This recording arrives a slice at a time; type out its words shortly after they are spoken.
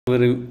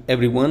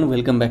Everyone,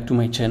 welcome back to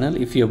my channel.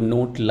 If you have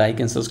not liked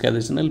and subscribed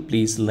the channel,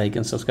 please like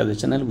and subscribe the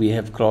channel. We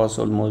have crossed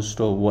almost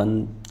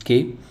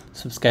 1k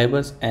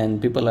subscribers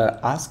and people are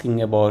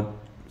asking about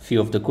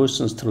few of the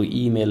questions through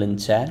email and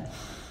chat.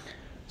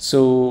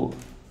 So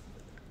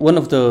one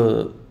of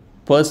the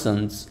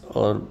persons,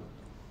 or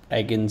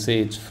I can say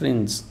it's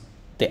friends,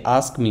 they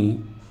ask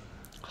me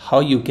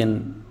how we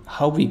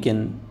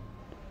can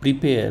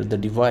prepare the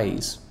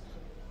device,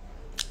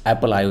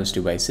 Apple iOS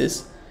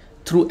devices,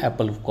 through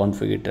Apple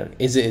Configurator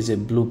as a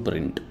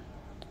blueprint,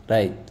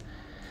 right?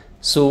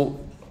 So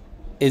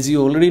as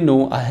you already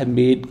know, I have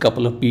made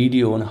couple of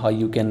video on how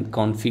you can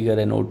configure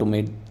and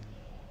automate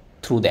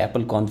through the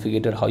Apple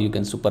Configurator, how you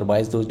can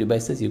supervise those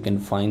devices. You can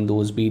find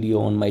those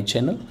video on my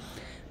channel,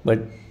 but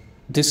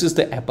this is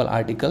the Apple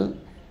article.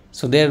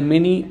 So there are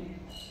many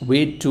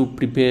ways to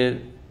prepare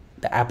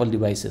the Apple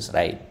devices,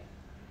 right?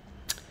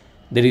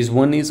 There is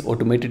one is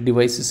automated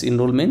devices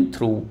enrollment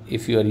through,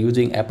 if you are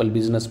using Apple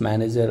Business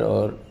Manager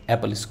or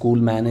Apple School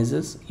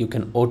Managers, you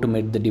can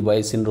automate the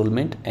device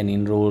enrollment and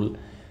enroll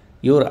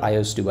your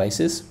iOS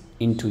devices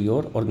into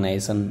your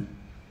organization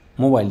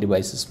mobile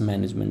devices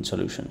management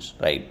solutions,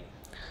 right?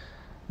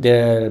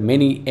 There are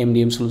many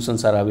MDM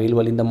solutions are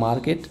available in the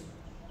market,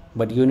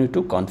 but you need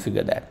to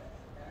configure that,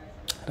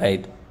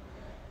 right?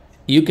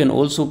 You can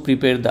also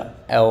prepare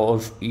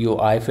your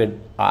iPad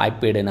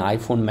and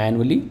iPhone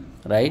manually,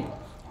 right?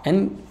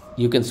 And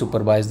you can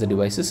supervise the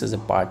devices as a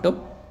part of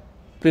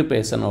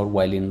preparation or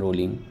while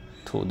enrolling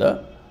through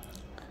the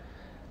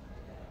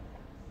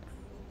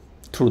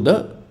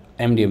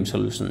MDM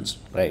solutions,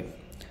 right?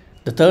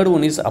 The third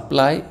one is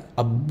apply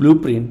a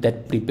blueprint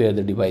that prepare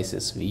the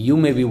devices. You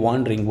may be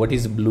wondering what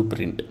is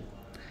blueprint.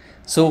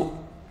 So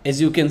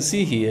as you can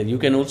see here, you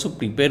can also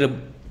prepare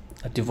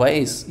a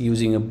device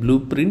using a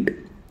blueprint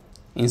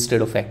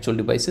instead of actual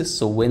devices.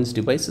 So once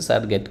devices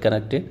are get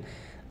connected,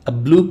 a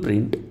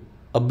blueprint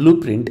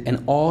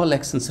and all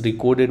actions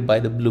recorded by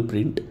the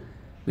blueprint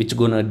which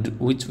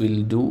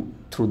will do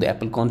through the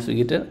Apple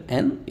Configurator,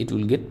 and it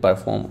will get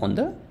performed on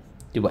the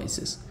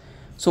devices.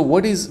 So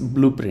what is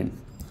blueprint?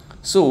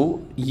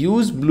 So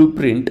use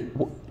blueprint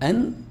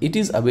and it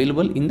is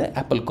available in the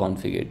Apple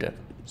Configurator.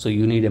 So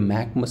you need a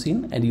Mac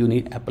machine and you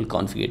need Apple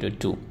Configurator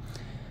too.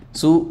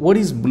 So what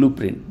is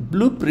blueprint?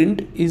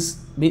 Blueprint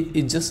is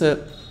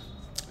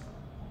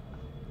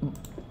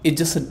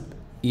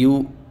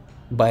you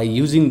by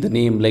using the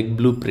name like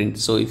blueprint.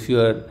 So if you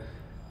are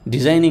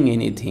designing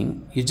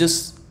anything, you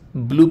just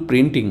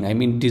blueprinting, I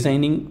mean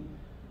designing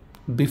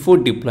before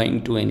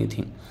deploying to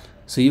anything.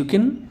 So you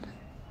can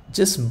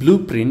just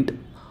blueprint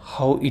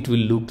how it will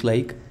look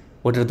like,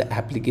 what are the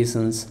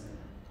applications,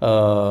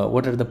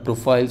 what are the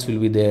profiles will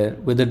be there,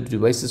 whether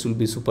devices will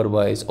be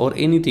supervised or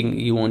anything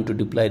you want to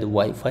deploy the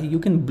Wi-Fi. You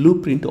can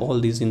blueprint all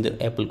these in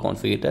the Apple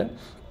Configurator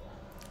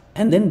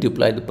and then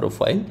deploy the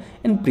profile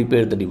and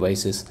prepare the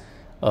devices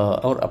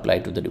or apply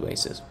to the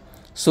devices.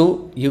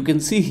 So you can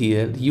see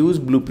here, use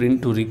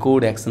blueprint to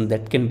record action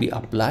that can be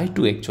applied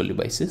to actual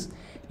devices.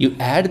 You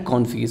add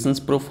configurations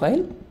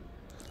profile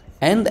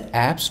and the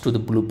apps to the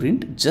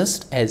blueprint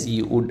just as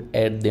you would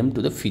add them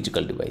to the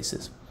physical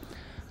devices.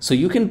 So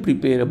you can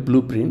prepare a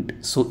blueprint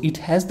so it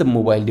has the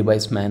mobile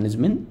device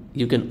management.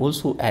 You can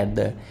also add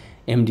the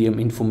MDM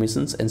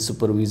informations and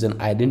supervision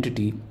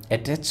identity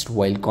attached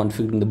while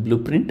configuring the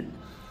blueprint.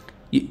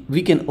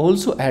 We can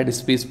also add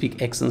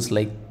specific actions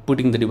like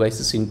putting the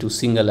devices into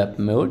single app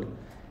mode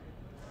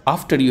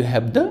after you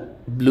have the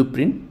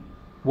blueprint,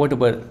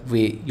 whatever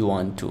way you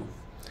want to.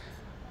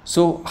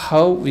 So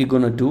how we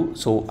gonna do?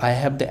 So I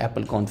have the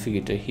Apple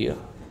Configurator here,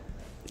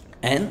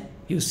 and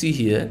you see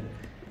here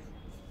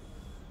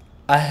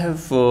I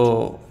have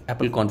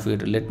Apple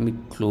Configurator. Let me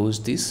close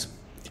this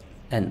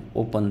and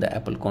open the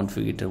Apple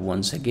Configurator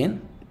once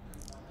again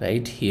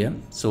right here.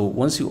 So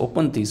once you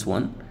open this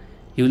one,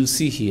 you will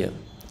see here.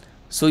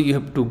 So you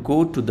have to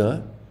go to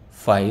the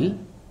file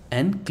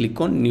and click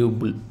on new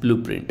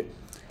blueprint.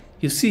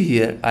 You see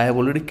here, I have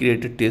already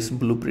created test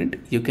blueprint.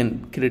 You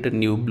can create a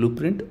new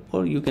blueprint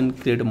or you can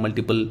create a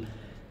multiple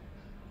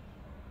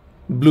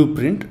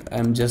blueprint.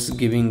 I'm just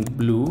giving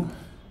blue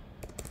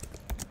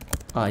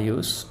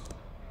iOS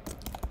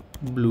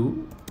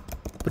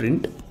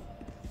blueprint.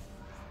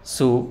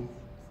 So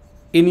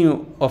any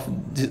of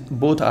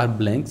both are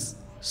blanks.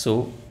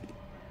 So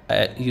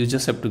you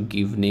just have to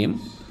give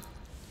name.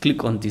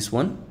 Click on this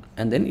one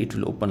and then it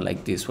will open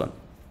like this one.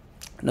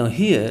 Now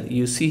here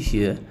you see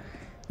here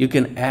you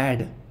can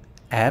add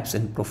apps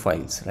and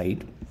profiles, right?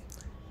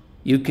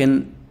 You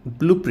can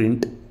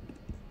blueprint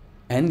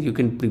and you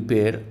can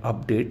prepare,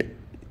 update,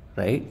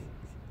 right?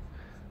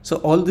 So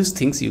all these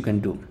things you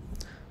can do.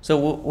 So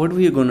what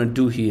we are going to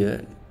do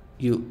here,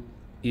 you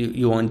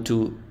want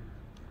to,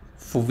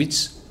 for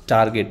which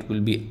target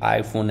will be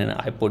iPhone and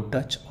iPod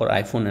touch or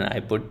iPhone and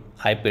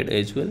iPad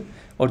as well,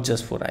 or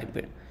just for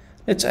iPad.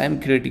 Let's I am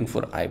creating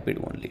for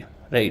iPad only,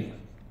 right?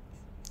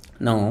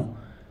 Now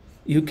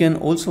you can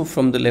also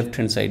from the left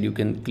hand side you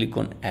can click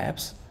on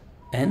apps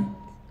and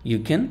you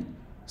can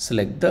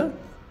select the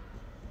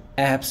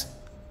apps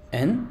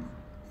and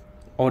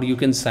or you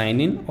can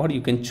sign in, or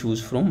you can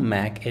choose from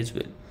Mac as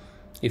well.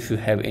 If you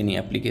have any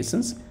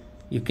applications,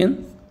 you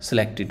can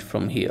select it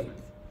from here,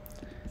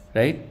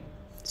 right?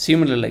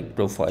 Similar like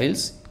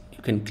profiles,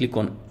 you can click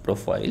on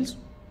profiles,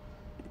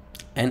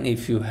 and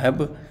if you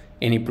have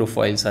any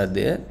profiles are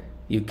there,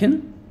 you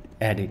can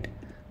add it.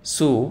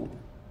 So,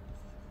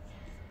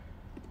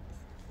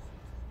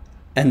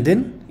 and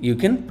then you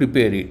can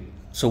prepare it.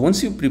 So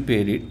once you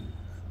prepare it,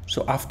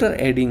 so after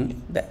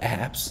adding the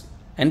apps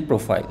and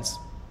profiles,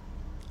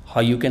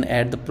 how you can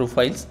add the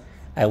profiles,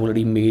 I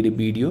already made a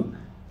video.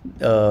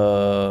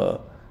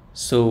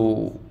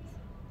 So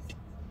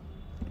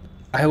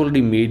I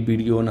already made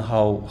video on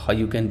how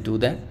you can do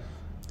that.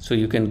 So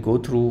you can go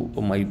through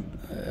my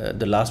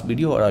the last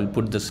video, or I'll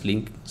put this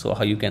link, so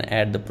how you can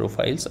add the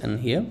profiles and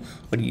here.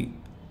 But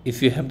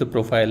if you have the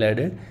profile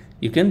added,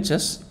 you can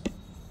just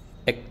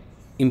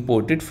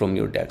import it from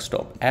your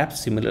desktop app,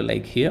 similar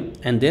like here,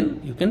 and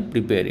then you can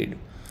prepare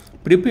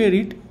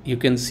it. You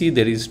can see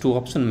there is two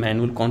options: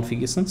 manual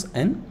configurations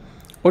and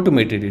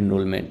automated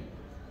enrollment.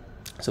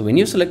 So when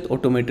you select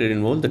automated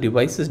enroll, the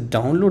devices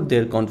download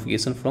their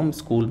configuration from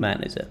school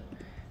manager.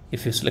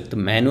 If you select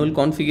the manual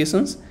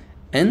configurations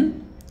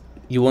and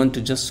you want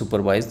to just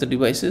supervise the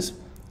devices,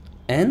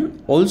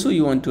 and also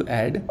you want to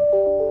add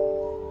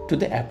to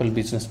the Apple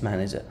Business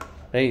Manager,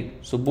 right?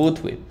 So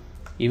both way,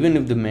 even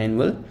if the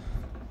manual,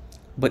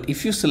 but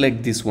if you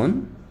select this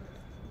one,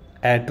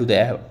 add to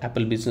the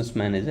Apple Business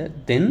Manager,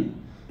 then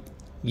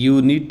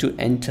you need to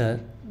enter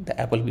the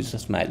Apple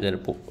Business Manager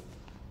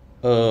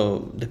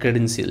the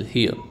credential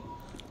here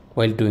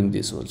while doing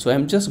this one. So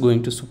I'm just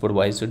going to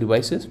supervise the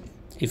devices.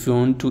 If you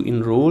want to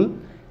enroll,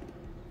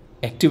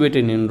 activate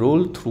and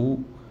enroll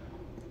through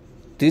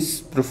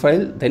this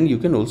profile, then you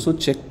can also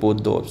check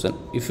both the option.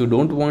 If you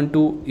don't want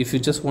to, if you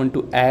just want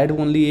to add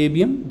only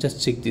ABM,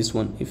 just check this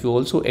one. If you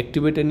also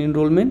activate an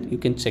enrollment, you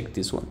can check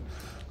this one.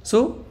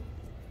 So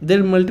there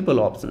are multiple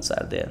options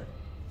are there,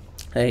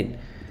 right?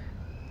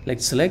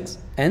 Like select,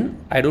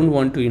 and I don't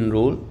want to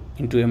enroll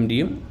into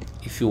MDM.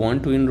 If you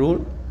want to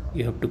enroll,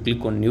 you have to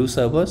click on new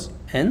servers,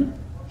 and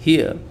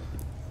here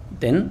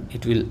then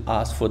it will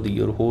ask for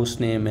your host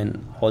name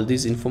and all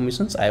these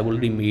informations. I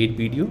already made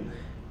video.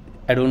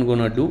 I don't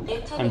gonna do,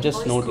 I'm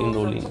just not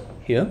enrolling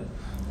here,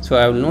 so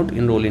I will not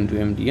enroll into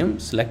MDM.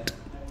 Select,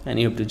 and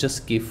you have to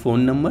just give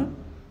phone number,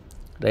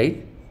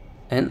 right?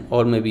 And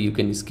or maybe you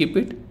can skip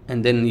it,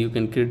 and then you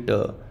can create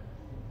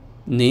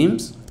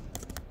names,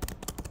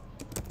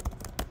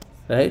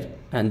 right?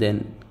 And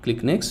then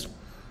click next.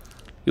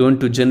 You want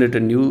to generate a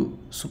new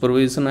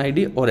supervision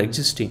ID or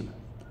existing,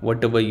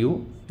 whatever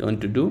you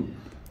want to do.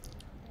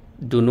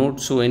 Do not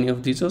show any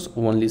of these, or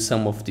only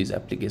some of these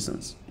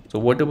applications. So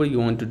whatever you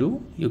want to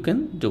do, you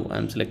can do.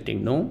 I'm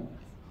selecting no,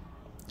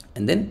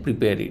 and then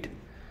prepare it,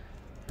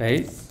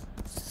 right?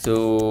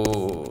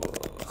 So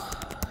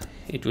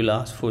it will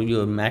ask for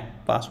your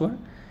Mac password,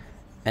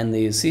 and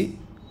then you see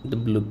the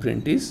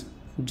blueprint is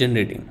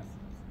generating,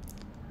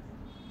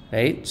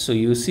 right? So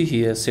you see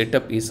here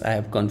setup is, I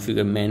have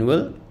configured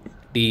manual,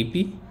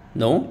 DEP,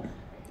 no,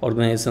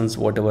 organizations,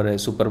 whatever I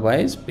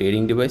supervise,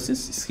 pairing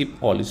devices, skip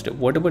all step,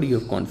 whatever you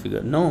have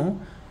configured. Now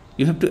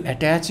you have to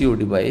attach your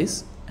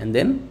device and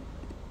then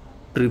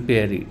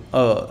prepare it.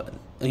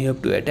 You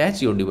have to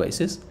attach your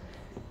devices,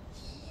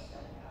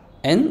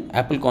 and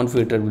Apple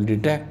Configurator will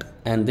detect,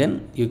 and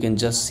then you can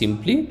just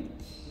simply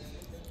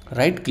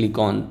right click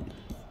on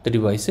the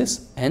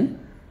devices and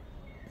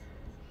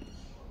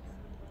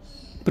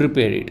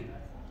prepare it.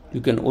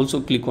 You can also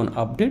click on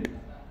update,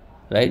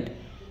 right?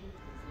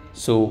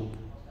 So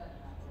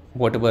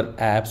whatever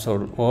apps,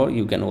 or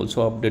you can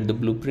also update the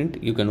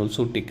blueprint. You can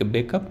also take a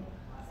backup,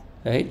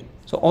 right?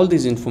 So all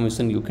this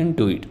information you can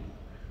do it.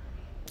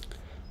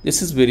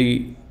 This is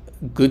very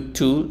good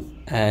tool,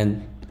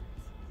 and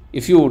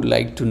if you would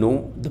like to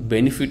know the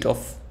benefit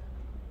of,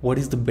 what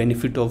is the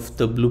benefit of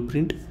the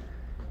blueprint,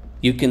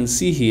 you can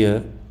see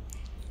here.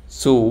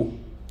 So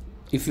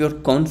if you are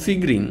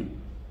configuring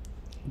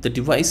the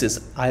devices,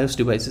 iOS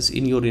devices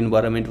in your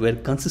environment where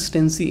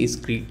consistency is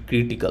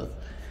critical,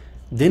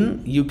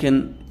 then you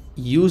can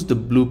use the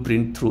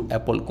blueprint through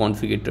Apple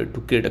Configurator to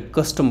create a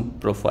custom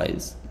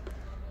profiles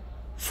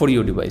for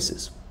your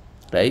devices,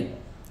 right?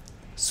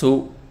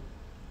 So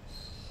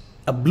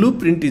a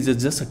blueprint is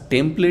just a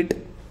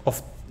template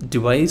of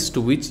device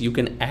to which you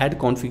can add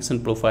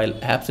configuration profile,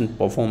 apps, and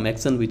perform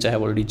action, which I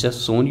have already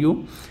just shown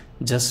you,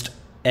 just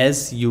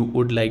as you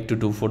would like to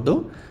do for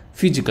the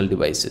physical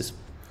devices.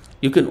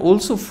 You can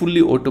also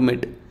fully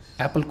automate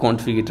Apple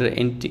Configurator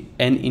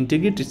and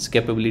integrate its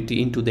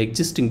capability into the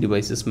existing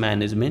devices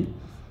management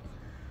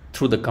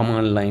through the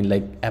command line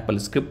like Apple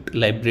Script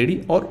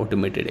Library or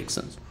automated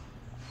actions.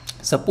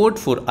 Support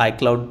for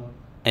iCloud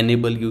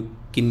enable, you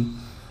can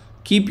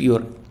keep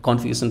your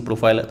configuration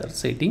profile other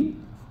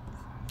setting.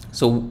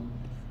 So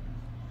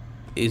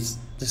this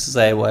is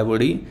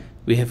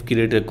we have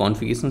created a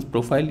configuration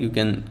profile. You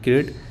can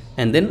create,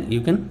 and then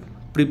you can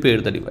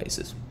prepare the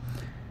devices.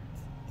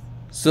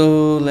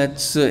 So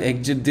let's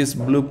exit this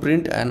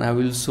blueprint, and I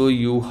will show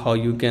you how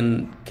you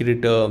can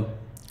create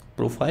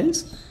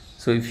profiles.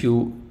 So if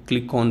you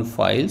click on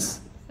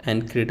files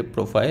and create a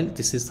profile,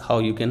 this is how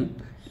you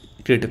can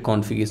create a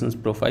configurations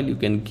profile. You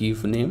can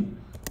give name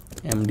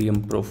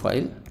MDM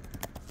profile,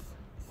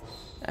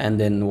 and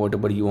then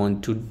whatever you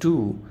want to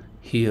do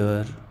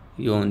here,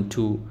 you want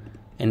to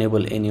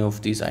enable any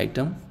of these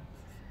item,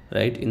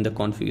 right, in the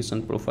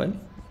configuration profile.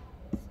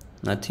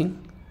 Nothing.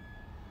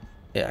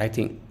 I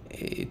think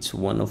it's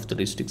one of the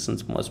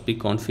restrictions must be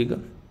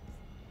configured,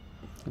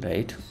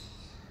 right?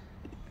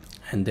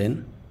 And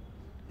then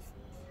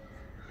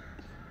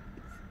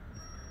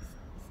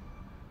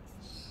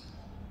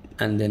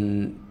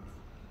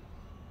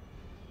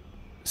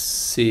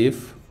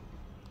save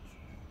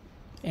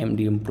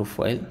MDM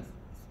profile,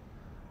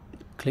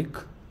 click,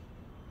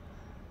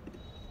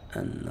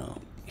 and now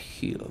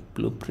here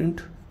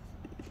blueprint,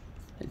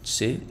 let's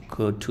say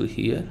go to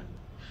here,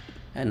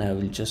 and I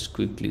will just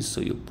quickly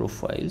show you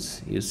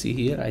profiles. You see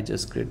here I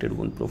just created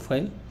one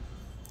profile,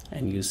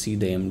 and you see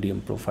the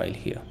MDM profile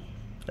here,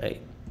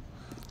 right?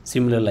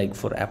 Similar like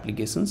for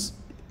applications.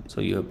 So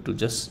you have to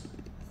just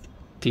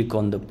click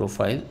on the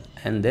profile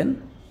and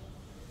then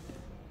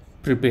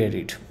prepare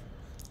it.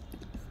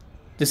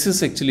 This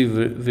is actually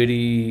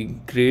very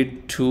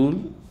great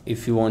tool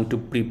if you want to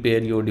prepare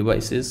your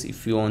devices.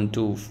 If you want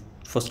to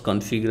first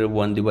configure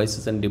one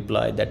devices and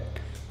deploy that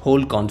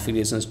whole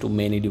configurations to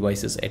many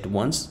devices at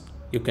once,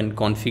 you can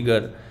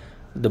configure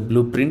the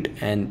blueprint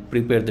and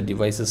prepare the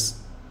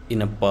devices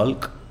in a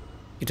bulk.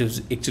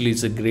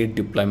 It's a great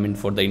deployment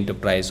for the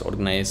enterprise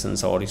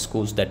organizations or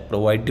schools that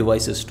provide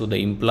devices to the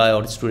employee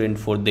or student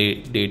for their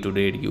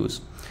day-to-day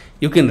use.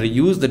 You can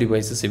reuse the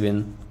devices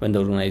even when the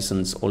organization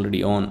is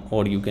already on,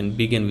 or you can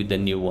begin with the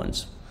new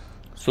ones.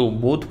 So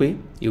both way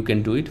you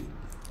can do it.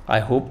 I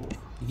hope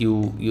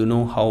you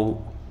know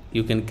how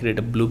you can create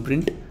a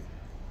blueprint,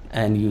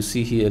 and you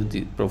see here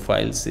the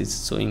profiles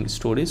is showing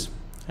storage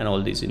and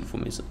all these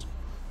information,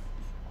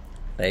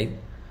 right?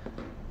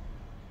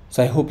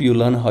 So I hope you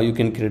learn how you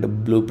can create a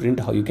blueprint,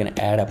 how you can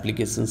add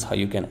applications, how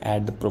you can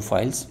add the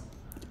profiles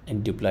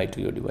and deploy to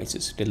your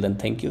devices. Till then,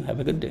 thank you. Have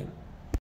a good day.